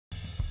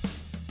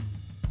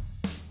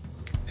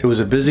It was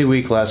a busy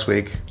week last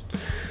week.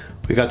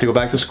 We got to go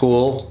back to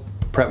school,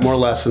 prep more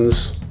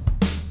lessons.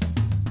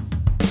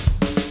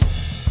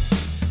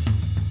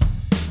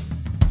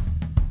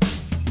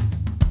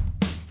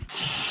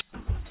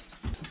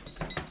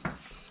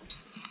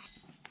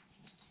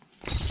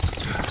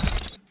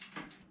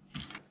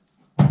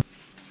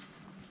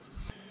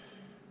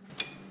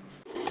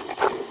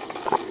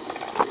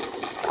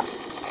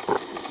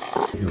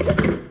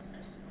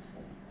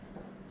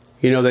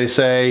 You know, they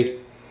say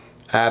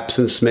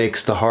absence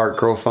makes the heart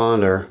grow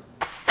fonder.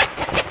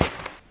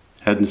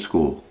 Heading to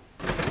school.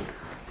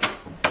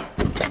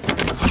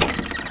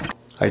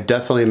 I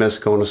definitely miss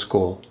going to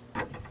school.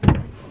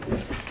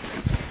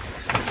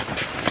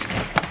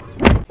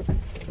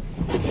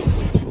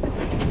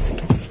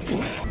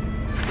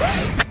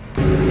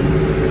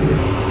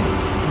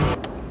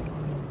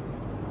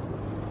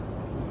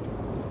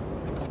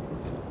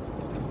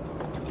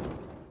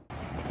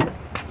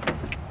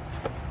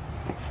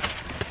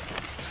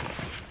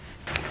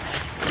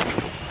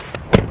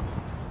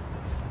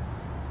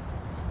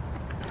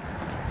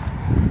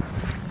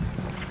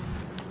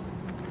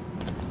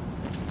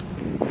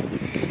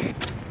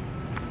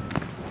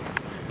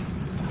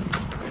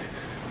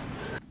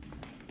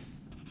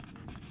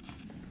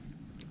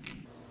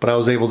 But I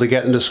was able to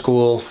get into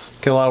school,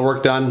 get a lot of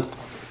work done.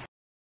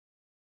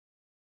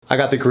 I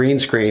got the green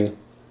screen.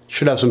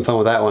 Should have some fun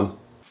with that one.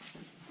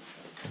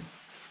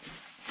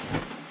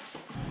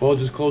 Well,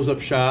 just closed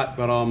up shop,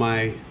 got all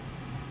my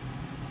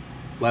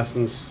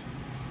lessons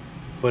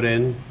put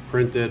in,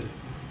 printed,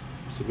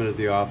 submitted to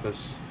the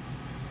office,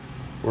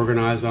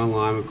 organized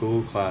online with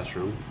Google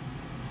Classroom.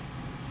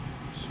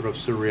 Sort of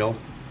surreal.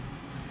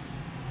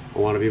 I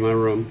want to be in my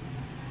room,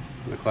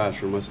 in the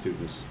classroom with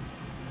students.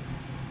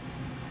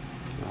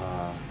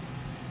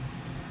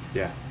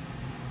 Yeah.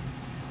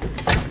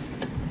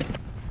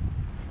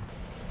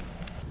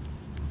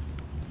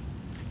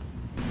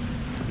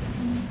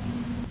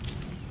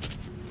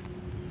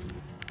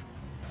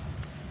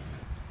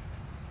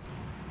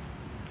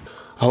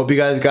 I hope you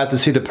guys got to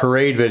see the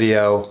parade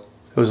video.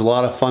 It was a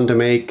lot of fun to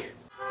make.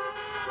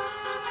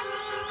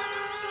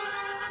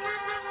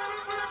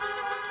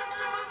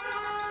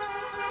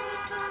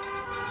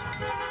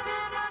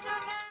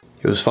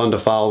 It was fun to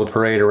follow the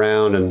parade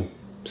around and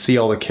see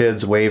all the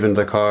kids waving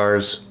the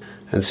cars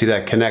and see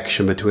that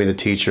connection between the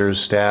teachers,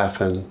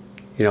 staff, and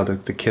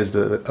the kids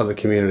of the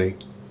community.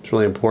 It's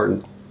really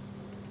important.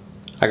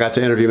 I got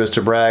to interview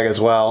Mr. Bragg as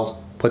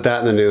well, put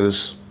that in the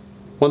news.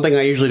 One thing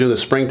I usually do in the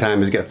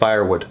springtime is get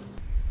firewood.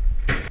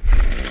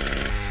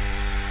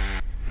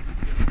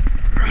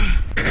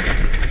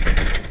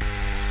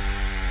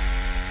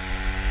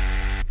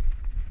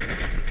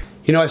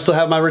 You know, I still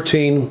have my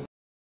routine.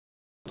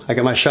 I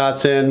get my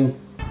shots in.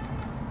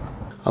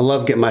 I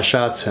love getting my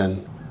shots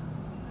in.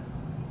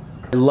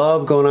 I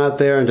love going out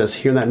there and just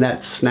hearing that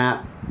net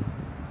snap.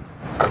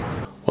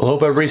 Well,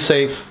 hope everybody's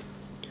safe.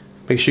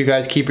 Make sure you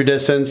guys keep your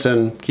distance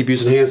and keep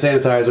using hand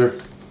sanitizer.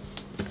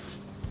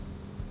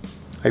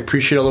 I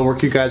appreciate all the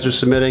work you guys are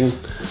submitting.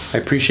 I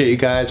appreciate you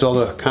guys, all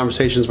the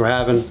conversations we're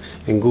having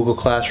in Google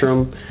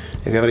Classroom.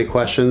 If you have any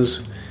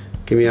questions,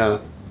 send me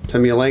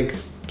a link,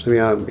 send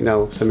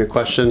me a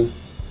question,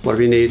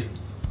 whatever you need.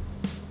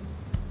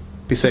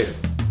 Be safe.